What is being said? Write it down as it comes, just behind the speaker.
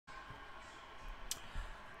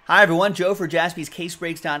Hi everyone, Joe for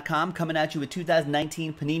JaspysCaseBreaks.com coming at you with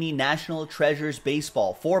 2019 Panini National Treasures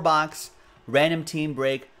Baseball 4-box random team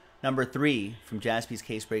break number 3 from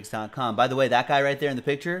JaspysCaseBreaks.com. By the way, that guy right there in the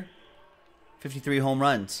picture, 53 home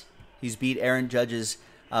runs. He's beat Aaron Judge's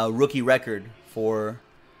rookie record for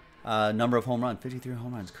number of home runs. 53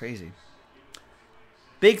 home runs, crazy.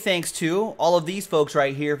 Big thanks to all of these folks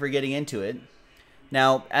right here for getting into it.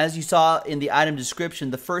 Now, as you saw in the item description,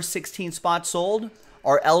 the first 16 spots sold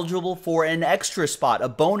are eligible for an extra spot, a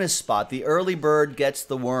bonus spot. The early bird gets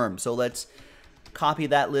the worm. So let's copy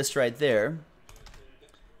that list right there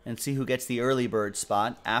and see who gets the early bird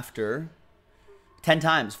spot after 10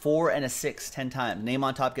 times. 4 and a 6, 10 times. Name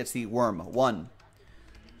on top gets the worm. 1,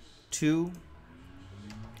 2,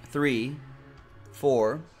 3,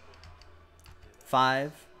 4,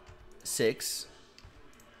 5, 6,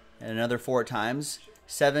 and another 4 times.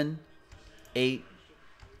 7, 8,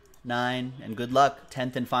 9, and good luck,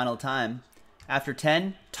 10th and final time. After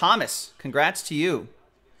 10, Thomas, congrats to you.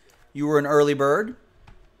 You were an early bird,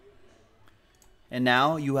 and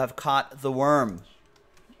now you have caught the worm.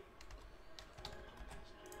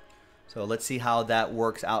 So let's see how that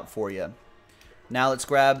works out for you. Now let's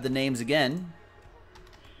grab the names again,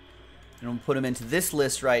 and we'll put them into this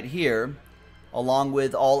list right here, along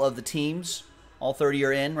with all of the teams. All 30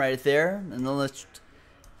 are in right there, and then let's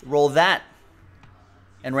roll that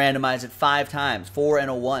and randomize it 5 times. 4 and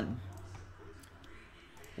a 1.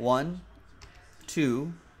 1,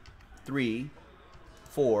 2, 3,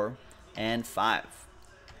 4, and 5.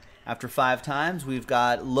 After 5 times, we've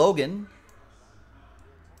got Logan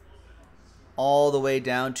all the way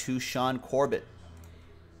down to Sean Corbett.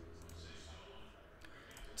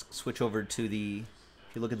 Let's switch over to the,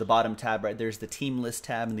 if you look at the bottom tab right there's the team list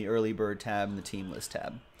tab and the early bird tab and the team list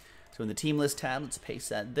tab. So in the team list tab, let's paste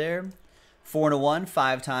that there. 4 and a 1,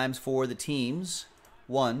 5 times for the teams.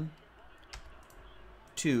 1,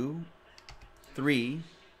 2, 3,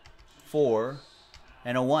 4,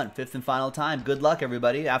 and a 1. 5th and final time. Good luck,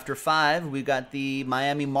 everybody. After 5, we got the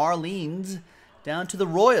Miami Marlins down to the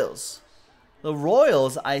Royals. The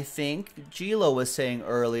Royals, I think, Gilo was saying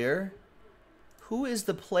earlier, who is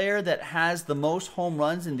the player that has the most home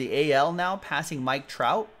runs in the AL now, passing Mike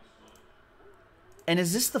Trout? And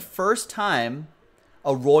is this the first time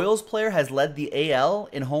a Royals player has led the AL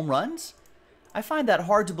in home runs? I find that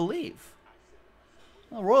hard to believe.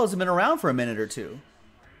 Well, Royals have been around for a minute or two.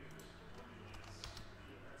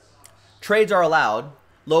 Trades are allowed.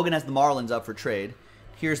 Logan has the Marlins up for trade.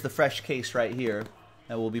 Here's the fresh case right here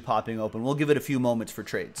that will be popping open. We'll give it a few moments for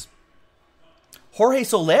trades. Jorge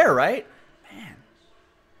Soler, right? Man.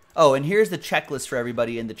 Oh, and here's the checklist for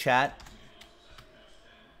everybody in the chat.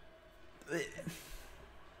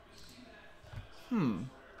 Man,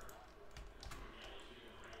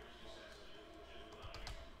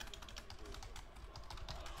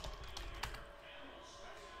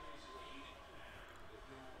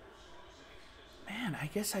 I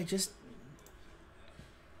guess I just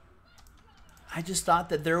thought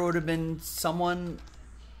that there would have been someone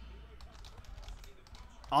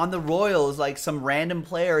on the Royals, like some random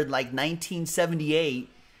player in like 1978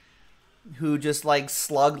 who just like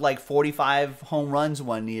slugged like 45 home runs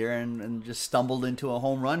one year and just stumbled into a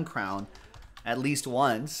home run crown at least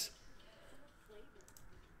once.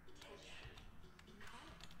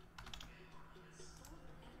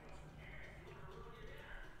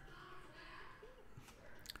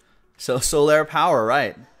 So Solar Power,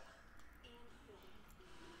 right?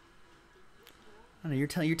 I don't know,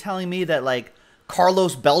 you're telling me that like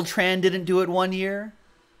Carlos Beltran didn't do it one year?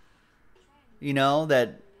 You know,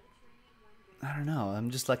 that I don't know.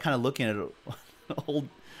 I'm just like kind of looking at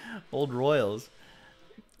old Royals.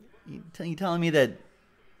 You telling me that?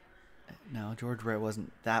 No, George Brett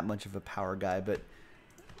wasn't that much of a power guy, but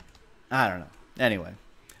I don't know. Anyway,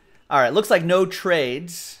 all right. Looks like no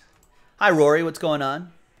trades. Hi, Rory. What's going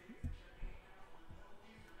on?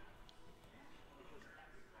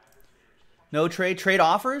 No trade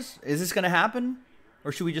offers? Is this going to happen,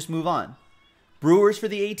 or should we just move on? Brewers for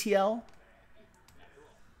the ATL.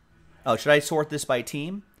 Oh, should I sort this by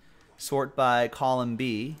team? Sort by column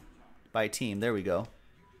B by team. There we go.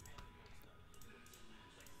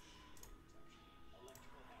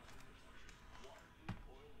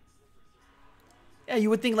 Yeah, you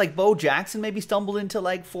would think like Bo Jackson maybe stumbled into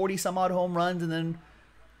like 40 some odd home runs and then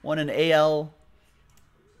won an AL.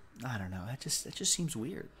 I don't know. It just seems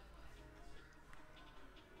weird.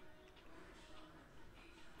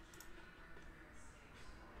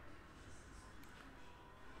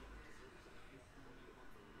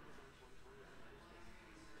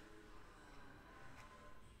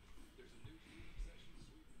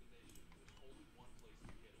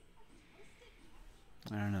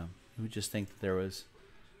 I don't know. Who would just think that there was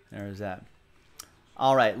that.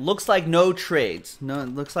 All right. Looks like no trades. No,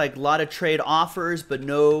 it looks like a lot of trade offers, but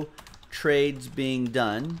no trades being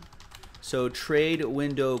done. So trade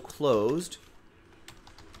window closed.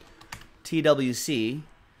 TWC.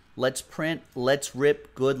 Let's print. Let's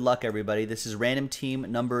rip. Good luck, everybody. This is random team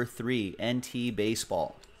number 3, NT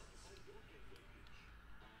Baseball.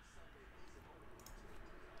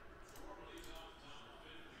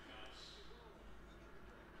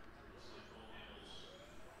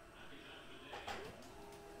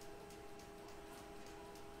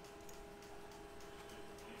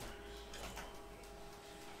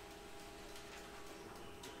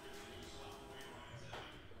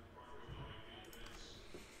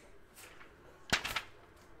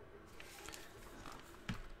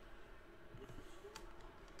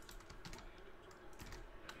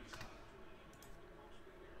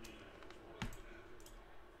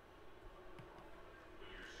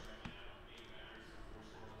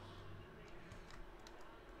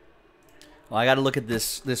 Well, I got to look at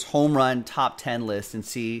this home run top 10 list and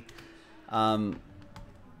see, you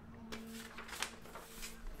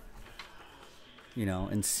know,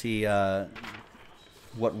 and see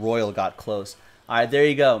what Royal got close. All right, there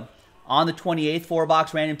you go. On the 28th,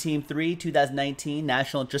 4-box random team 3, 2019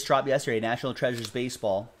 National, just dropped yesterday. National Treasures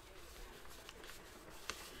Baseball.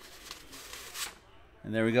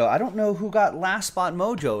 And there we go. I don't know who got last spot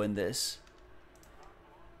mojo in this.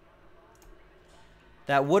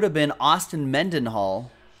 That would have been Austin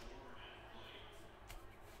Mendenhall.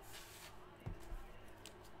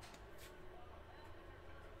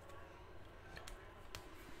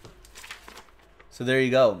 So there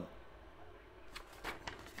you go.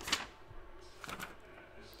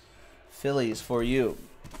 Phillies for you.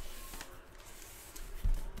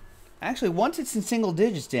 Actually, once it's in single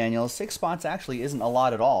digits, Daniel, 6 spots actually isn't a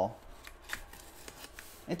lot at all.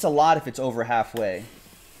 It's a lot if it's over halfway.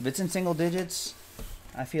 If it's in single digits,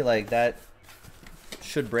 I feel like that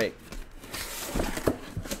should break.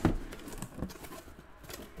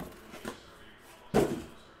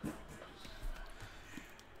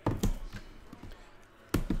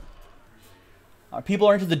 People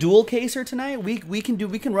are into the dual caser tonight. We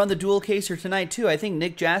can run the dual caser tonight too. I think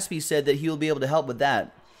Nick Jaspy said that he'll be able to help with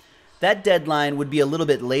that. That deadline would be a little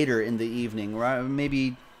bit later in the evening, right?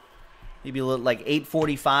 Maybe a little like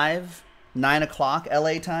 8:45, 9 o'clock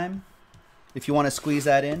LA time. If you want to squeeze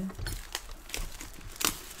that in.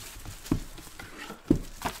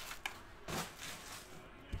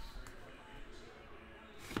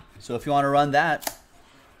 So if you want to run that,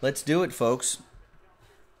 let's do it, folks.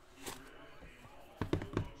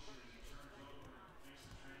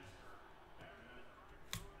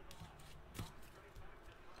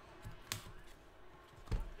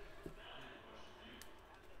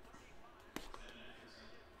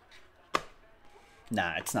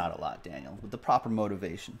 Nah, it's not a lot, Daniel. With the proper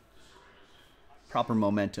motivation, proper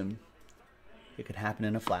momentum, it could happen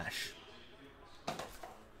in a flash.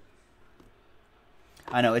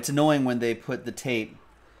 I know, it's annoying when they put the tape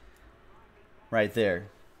right there.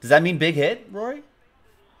 Does that mean big hit, Rory?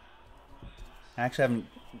 I actually haven't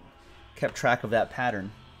kept track of that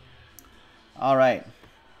pattern. All right.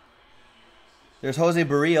 There's Jose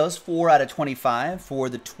Barrios, 4 out of 25 for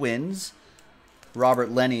the Twins. Robert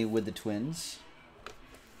Lenny with the Twins.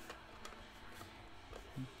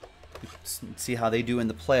 Let's see how they do in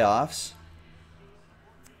the playoffs.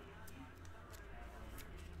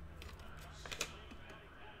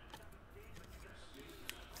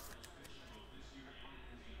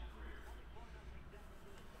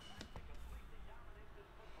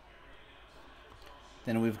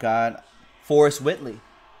 Then we've got Forrest Whitley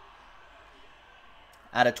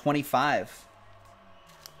out of 25.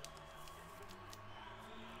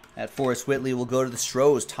 At Forrest Whitley, we'll go to the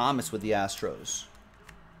Stros. Thomas with the Astros.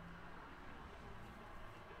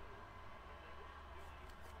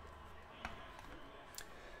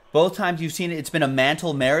 Both times you've seen it, it's been a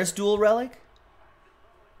Mantle Maris dual relic.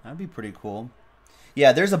 That'd be pretty cool.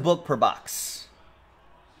 Yeah, there's a book per box.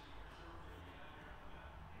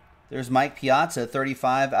 There's Mike Piazza,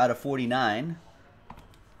 35 out of 49.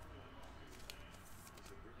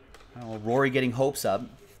 Oh, Rory getting hopes up.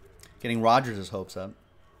 Getting Rogers' hopes up.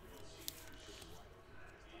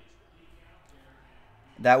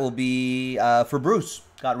 That will be for Bruce.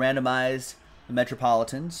 Got randomized the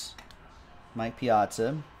Metropolitans. Mike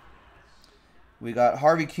Piazza. We got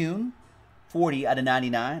Harvey Kuhn, 40 out of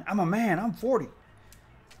 99. I'm a man, I'm 40.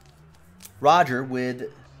 Roger with a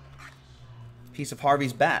piece of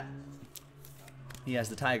Harvey's bat. He has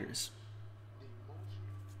the Tigers.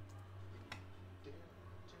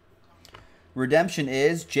 Redemption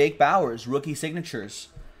is Jake Bauers, rookie signatures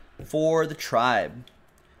for the Tribe.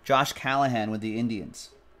 Josh Callahan with the Indians.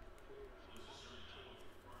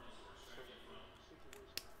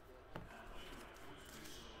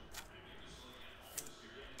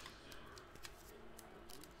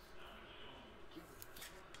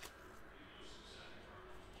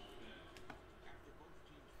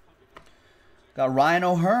 Got Ryan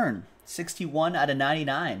O'Hearn, 61 out of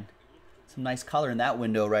 99. Some nice color in that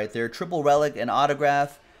window right there. Triple relic and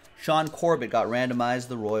autograph. Sean Corbett got randomized,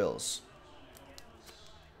 the Royals.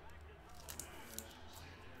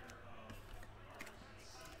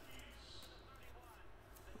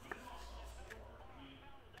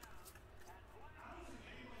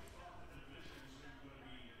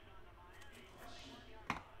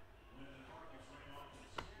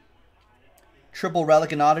 Triple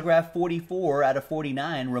relic and autograph, 44 out of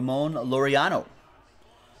 49, Ramon Laureano.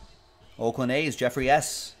 Oakland A's, Jeffrey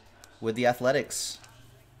S. with the Athletics.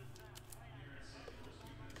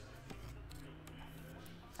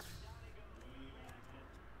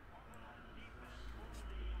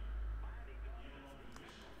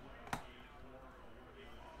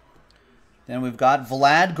 Then we've got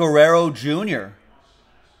Vlad Guerrero Jr.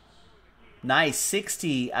 Nice,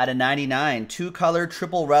 60 out of 99. Two-color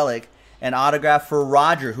triple relic and autograph for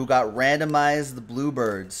Roger, who got randomized the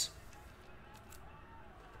Bluebirds.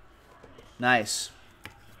 Nice.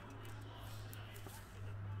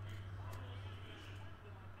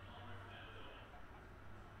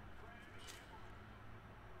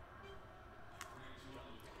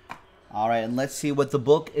 All right, and let's see what the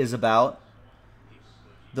book is about.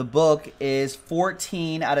 The book is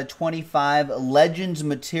 14 out of 25 Legends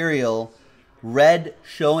material, red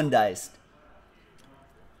Schoendeist.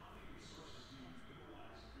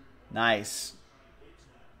 Nice.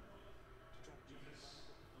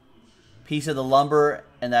 Piece of the lumber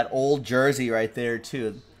and that old jersey right there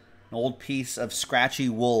too. An old piece of scratchy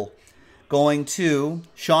wool. Going to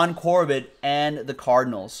Sean Corbett and the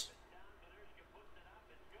Cardinals.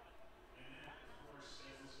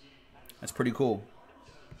 That's pretty cool.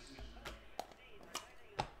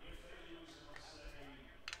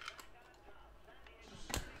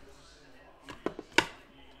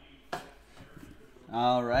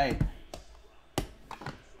 All right.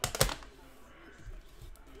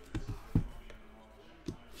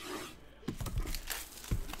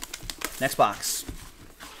 Next box.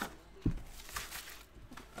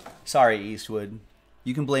 Sorry, Eastwood.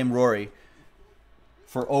 You can blame Rory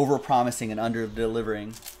for over-promising and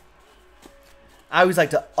under-delivering. I always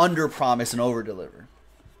like to under-promise and over-deliver.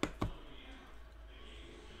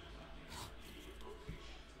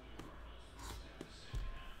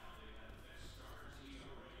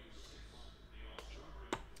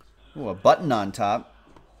 Ooh, a button on top.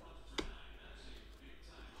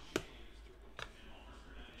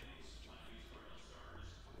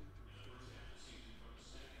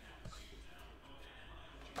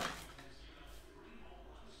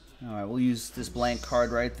 All right, we'll use this blank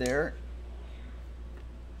card right there.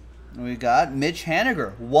 And we got Mitch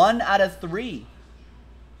Haniger, 1 out of 3.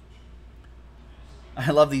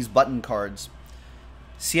 I love these button cards.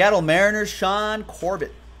 Seattle Mariners, Sean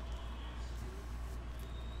Corbett.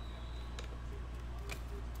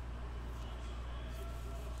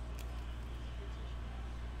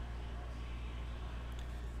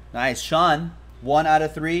 Nice, Sean, 1 out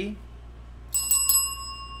of 3.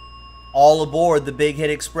 All aboard the Big Hit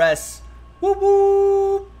Express. Whoop,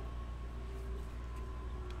 whoop.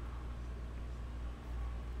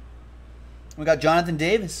 We got Jonathan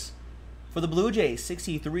Davis for the Blue Jays,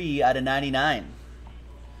 63 out of 99.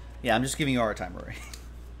 Yeah, I'm just giving you a hard time, Rory.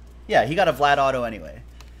 Yeah, he got a Vlad auto anyway.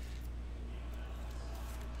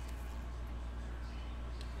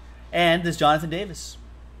 And this Jonathan Davis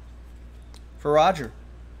for Roger.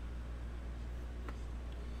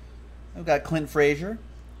 We've got Clint Frazier.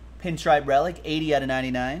 Pinstripe relic, 80 out of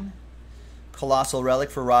 99. Colossal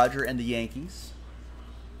relic for Roger and the Yankees.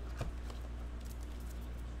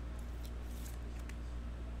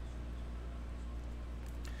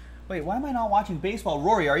 Wait, why am I not watching baseball?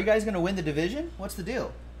 Rory, are you guys going to win the division? What's the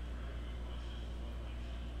deal?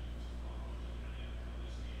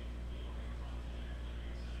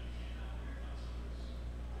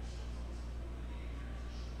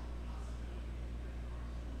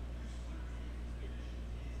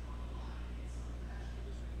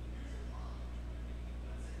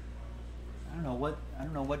 I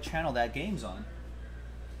don't know what channel that game's on.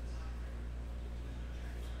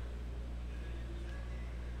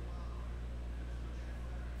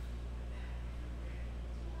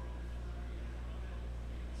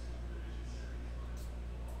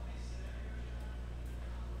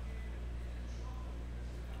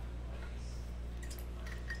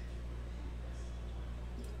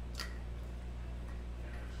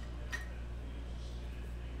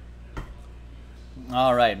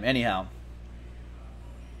 All right, anyhow.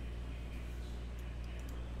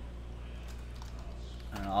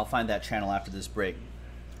 I'll find that channel after this break.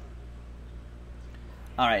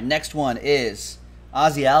 All right, next one is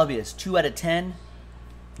Ozzy Albius, 2 out of 10.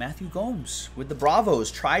 Matthew Gomes with the Bravos.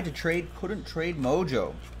 Tried to trade, couldn't trade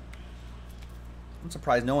Mojo. I'm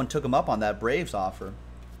surprised no one took him up on that Braves offer.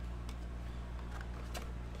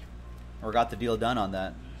 Or got the deal done on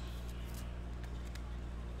that.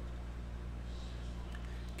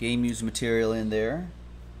 Game used material in there.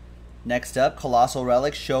 Next up, Colossal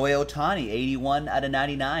Relic, Shohei Ohtani, 81 out of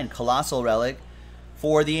 99. Colossal Relic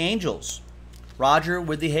for the Angels. Roger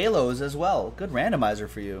with the Halos as well. Good randomizer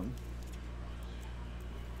for you.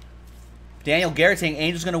 Daniel Garrett saying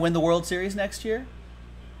Angels going to win the World Series next year?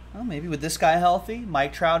 Well, maybe with this guy healthy,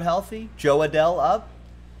 Mike Trout healthy, Joe Adell up.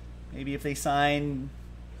 Maybe if they sign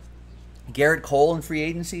Garrett Cole in free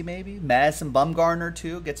agency, maybe. Madison Bumgarner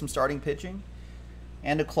too, get some starting pitching.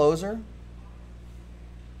 And a closer.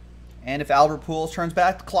 And if Albert Pujols turns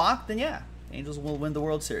back the clock, then yeah, Angels will win the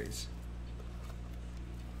World Series.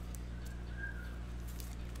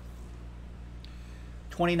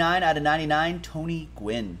 $29 out of 99, Tony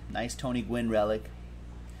Gwynn. Nice Tony Gwynn relic.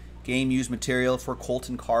 Game used material for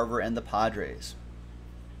Colton Carver and the Padres.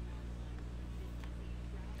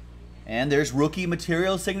 And there's rookie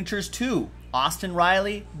material signatures too. Austin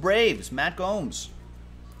Riley, Braves, Matt Gomes.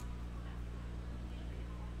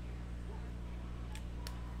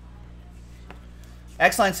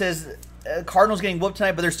 X-Line says, Cardinals getting whooped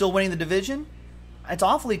tonight, but they're still winning the division? It's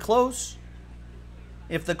awfully close.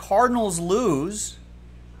 If the Cardinals lose,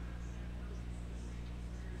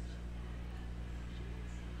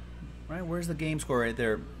 right, where's the game score right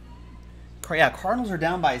there? Yeah, Cardinals are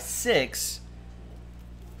down by 6.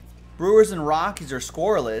 Brewers and Rockies are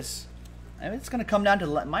scoreless. I mean, it's going to come down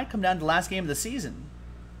to, might come down to the last game of the season.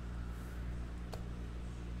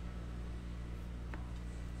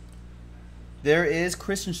 There is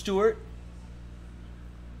Christian Stewart,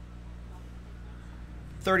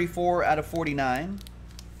 34 out of 49.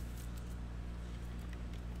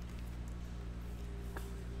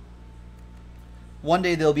 One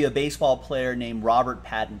day there'll be a baseball player named Robert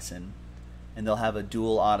Pattinson, and they'll have a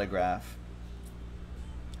dual autograph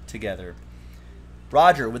together.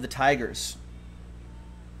 Roger with the Tigers.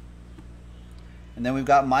 And then we've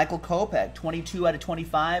got Michael Kopech, 22 out of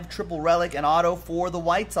 25, triple relic and auto for the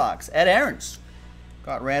White Sox. Ed Aarons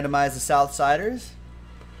got randomized the Southsiders.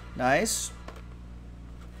 Nice.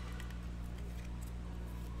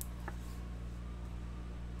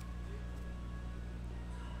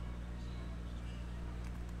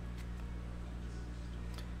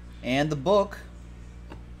 And the book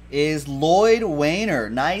is Lloyd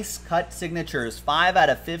Wainer. Nice cut signatures, 5 out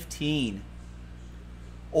of 15.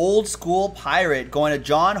 Old School Pirate going to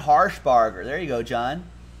John Harshbarger. There you go, John.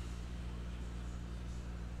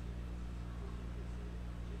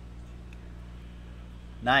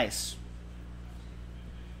 Nice.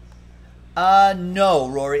 No,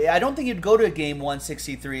 Rory. I don't think you'd go to a game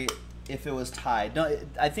 163 if it was tied. No,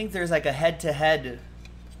 I think there's like a head-to-head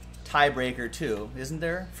tiebreaker too, isn't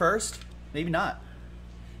there? First? Maybe not.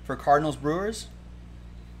 For Cardinals Brewers?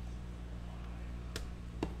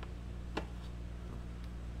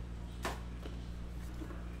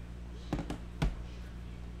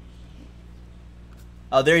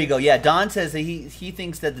 Oh, there you go. Yeah, Don says that he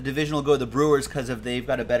thinks that the division will go to the Brewers because of they've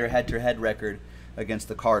got a better head-to-head record against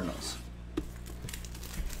the Cardinals.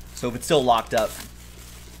 So if it's still locked up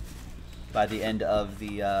by the end of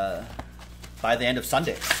the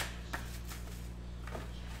Sunday.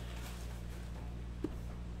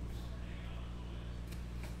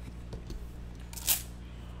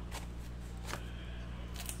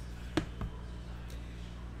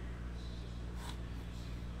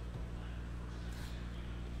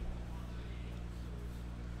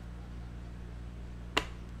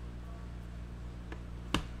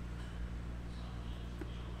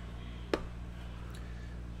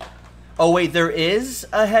 Oh, wait, there is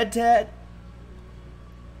a head-to-head?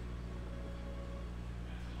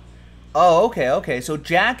 Oh, okay. So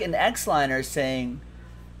Jack and X-Line are saying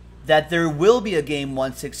that there will be a game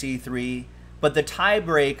 163, but the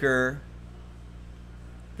tiebreaker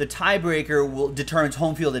will determines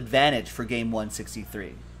home field advantage for game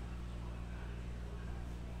 163.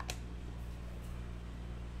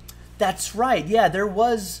 That's right. Yeah, there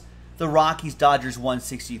was the Rockies-Dodgers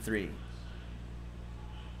 163.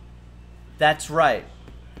 That's right.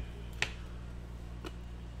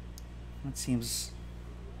 That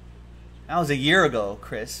was a year ago,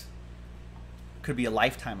 Chris. Could be a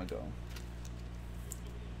lifetime ago.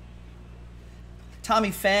 Tommy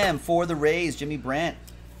Pham for the Rays. Jimmy Brandt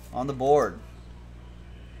on the board.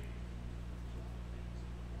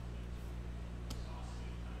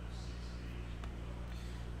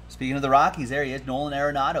 Speaking of the Rockies, there he is, Nolan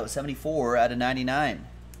Arenado, 74 out of 99.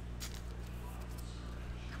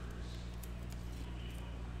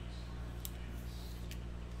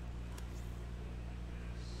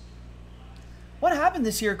 What happened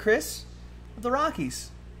this year, Chris, with the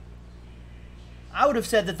Rockies? I would have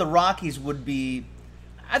said that the Rockies would be...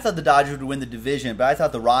 I thought the Dodgers would win the division, but I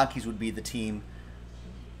thought the Rockies would be the team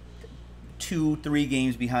 2-3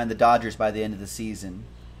 games behind the Dodgers by the end of the season.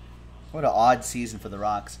 What an odd season for the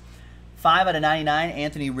Rocks. 5 out of 99,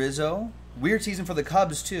 Anthony Rizzo. Weird season for the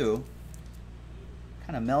Cubs, too.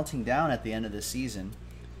 Kind of melting down at the end of the season.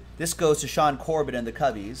 This goes to Sean Corbett and the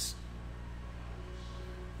Cubbies.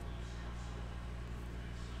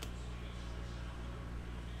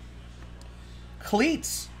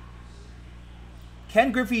 Cleats.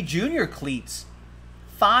 Ken Griffey Jr. cleats.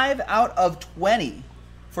 5 out of 20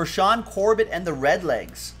 for Sean Corbett and the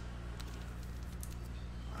Redlegs.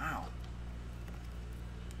 Wow.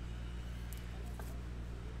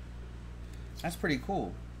 That's pretty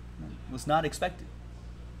cool. Was not expected.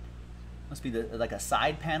 Must be like a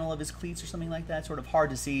side panel of his cleats or something like that. Sort of hard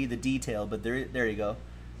to see the detail, but there you go.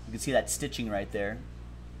 You can see that stitching right there.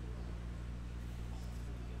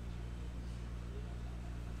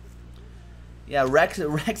 Yeah, Rex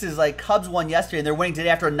is like, Cubs won yesterday, and they're winning today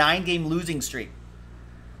after a 9-game losing streak.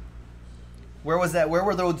 Where was that? Where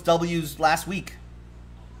were those W's last week?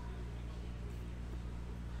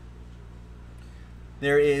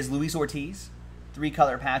 There is Luis Ortiz,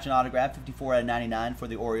 3-color patch and autograph, 54 out of 99 for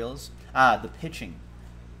the Orioles. The pitching,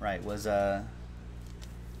 right, was a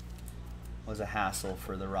hassle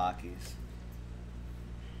for the Rockies.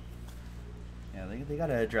 Yeah, they got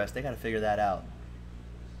to address. They got to figure that out.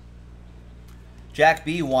 Jack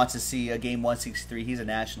B wants to see a game 163. He's a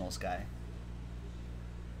Nationals guy.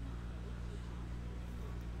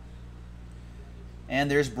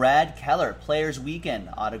 And there's Brad Keller, Players Weekend,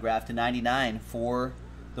 autograph to 99 for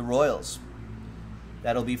the Royals.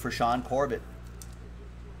 That'll be for Sean Corbett.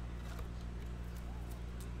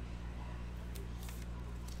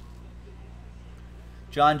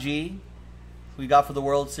 John G, who we got for the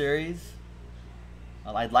World Series?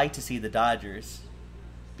 Well, I'd like to see the Dodgers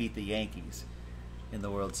beat the Yankees in the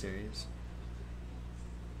World Series.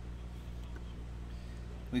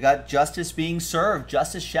 We got justice being served.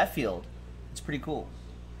 Justice Sheffield. It's pretty cool.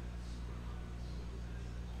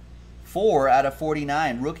 4 out of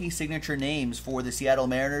 49. Rookie signature names for the Seattle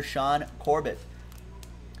Mariners. Sean Corbett.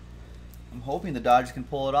 I'm hoping the Dodgers can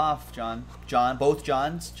pull it off, John. Both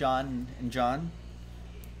Johns. John and John.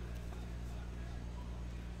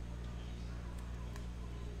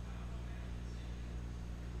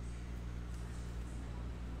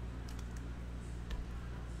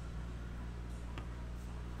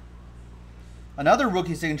 Another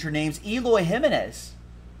rookie signature names Eloy Jimenez.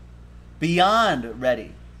 Beyond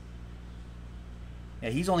ready. Yeah,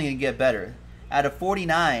 he's only going to get better. Out of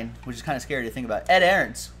 49, which is kind of scary to think about. Ed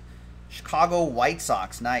Aarons. Chicago White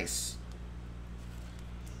Sox. Nice.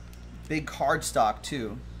 Big card stock,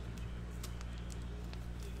 too.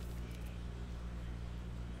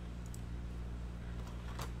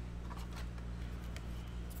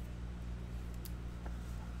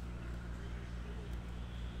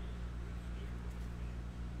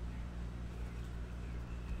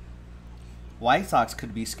 White Sox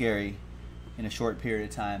could be scary in a short period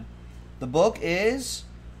of time. The book is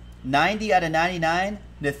 90 out of 99,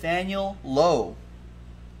 Nathaniel Lowe.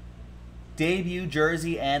 Debut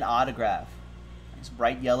jersey and autograph. Nice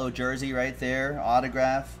bright yellow jersey right there,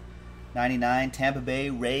 autograph. 99, Tampa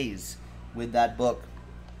Bay Rays with that book.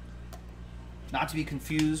 Not to be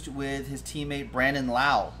confused with his teammate Brandon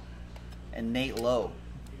Lau and Nate Lowe.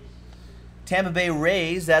 Tampa Bay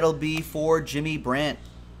Rays, that'll be for Jimmy Brandt.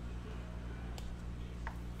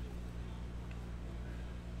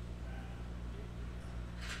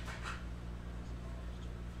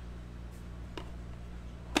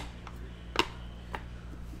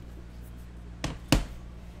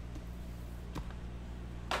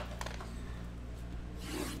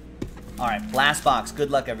 All right, last box.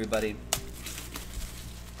 Good luck, everybody.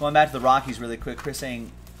 Going back to the Rockies really quick. Chris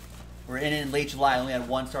saying we're in it in late July. Only had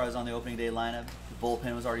 1 star. I was on the opening day lineup. The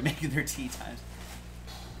bullpen was already making their tee times.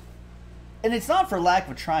 And it's not for lack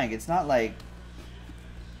of trying. It's not like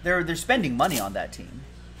they're spending money on that team.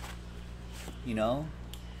 You know,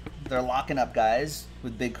 they're locking up guys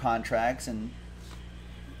with big contracts, and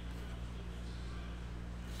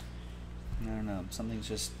I don't know. Something's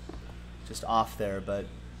just off there, but.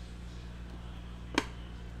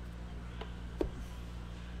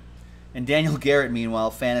 And Daniel Garrett,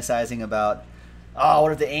 meanwhile, fantasizing about, oh,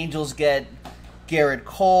 what if the Angels get Garrett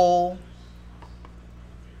Cole?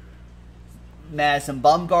 Madison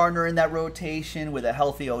Bumgarner in that rotation with a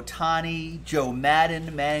healthy Ohtani. Joe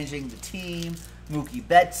Madden managing the team. Mookie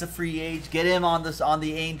Betts a free agent. Get him on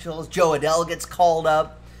the Angels. Joe Adele gets called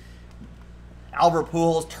up. Albert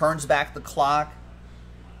Pujols turns back the clock.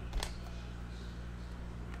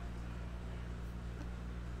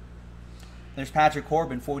 There's Patrick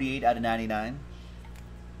Corbin, 48 out of 99.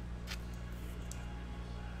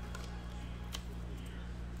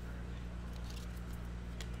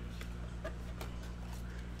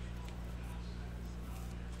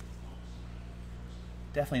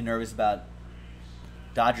 Definitely nervous about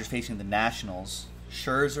Dodgers facing the Nationals.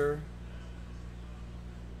 Scherzer,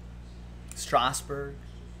 Strasburg,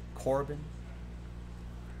 Corbin.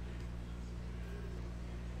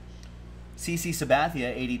 CC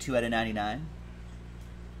Sabathia, 82 out of 99.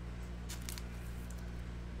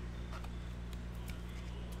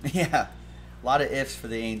 Yeah, a lot of ifs for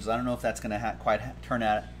the Angels. I don't know if that's going to quite turn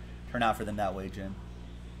out for them that way, Jim.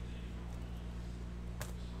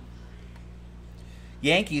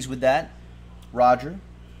 Yankees with that, Roger.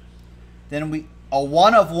 Then a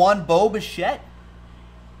 1/1 Bo Bichette.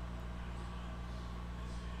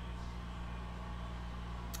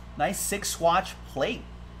 Nice 6-swatch plate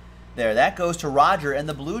there. That goes to Roger and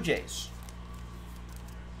the Blue Jays.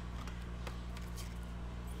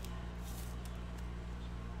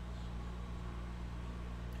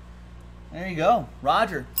 There you go,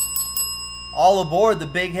 Roger. All aboard the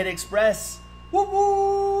Big Hit Express. Woo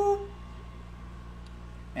woo!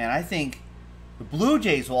 And I think the Blue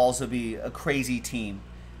Jays will also be a crazy team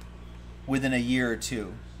within a year or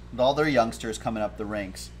two, with all their youngsters coming up the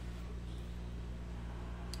ranks.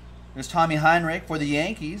 There's Tommy Heinrich for the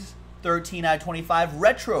Yankees. 13 out of 25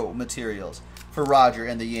 retro materials for Roger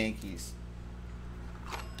and the Yankees.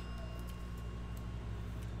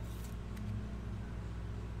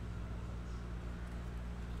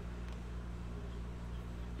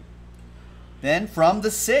 Then from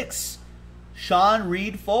the 6, Sean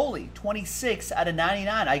Reed Foley, 26 out of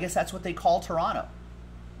 99. I guess that's what they call Toronto.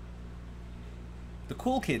 The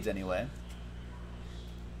cool kids, anyway.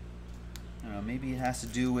 I don't know, maybe it has to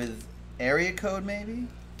do with area code, maybe?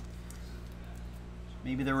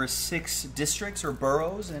 Maybe there were 6 districts or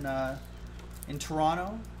boroughs in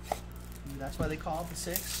Toronto. Maybe that's why they call it the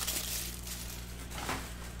 6.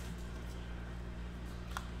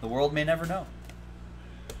 The world may never know.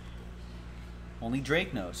 Only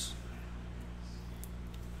Drake knows.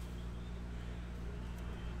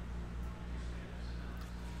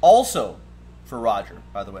 Also, for Roger,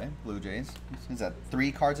 by the way, Blue Jays. Is that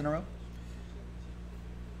 3 cards in a row?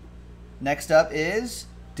 Next up is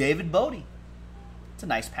David Bodie. It's a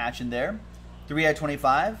nice patch in there. 3 out of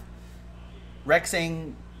 25. Rex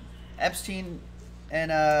saying Epstein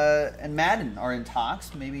and Madden are in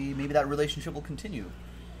talks. Maybe that relationship will continue.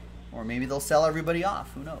 Or maybe they'll sell everybody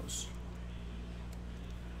off. Who knows?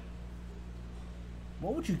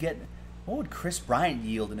 What would you get? What would Chris Bryant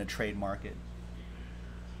yield in a trade market?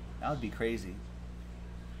 That would be crazy.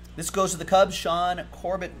 This goes to the Cubs. Sean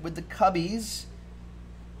Corbett with the Cubbies.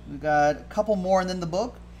 We got a couple more in the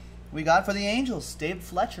book. We got for the Angels, Dave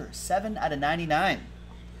Fletcher, 7 out of 99.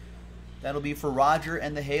 That'll be for Roger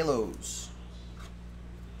and the Halos.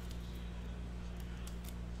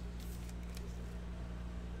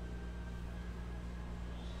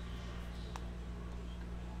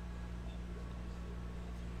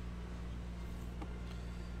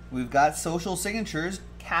 We've got social signatures,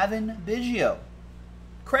 Kevin Biggio.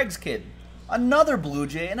 Craig's kid. Another Blue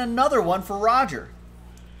Jay and another one for Roger.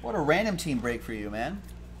 What a random team break for you, man.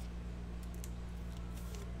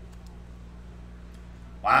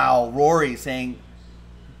 Wow, Rory saying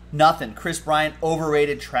nothing. Chris Bryant,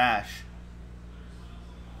 overrated trash.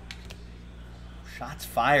 Shots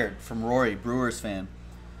fired from Rory, Brewers fan.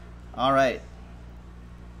 All right.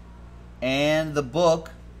 And the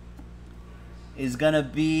book is going to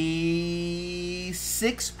be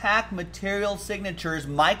 6-pack material signatures.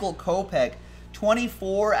 Michael Kopech,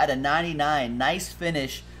 24 out of 99. Nice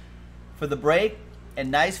finish for the break,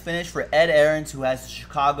 and nice finish for Ed Aarons, who has the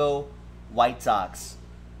Chicago White Sox.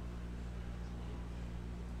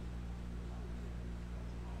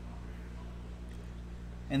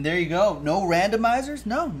 And there you go. No randomizers?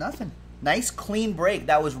 No, nothing. Nice clean break.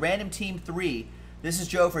 That was Random Team 3. This is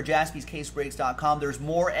Joe for JaspysCaseBreaks.com. There's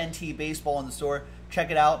more NT baseball in the store. Check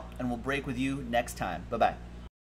it out, and we'll break with you next time. Bye-bye.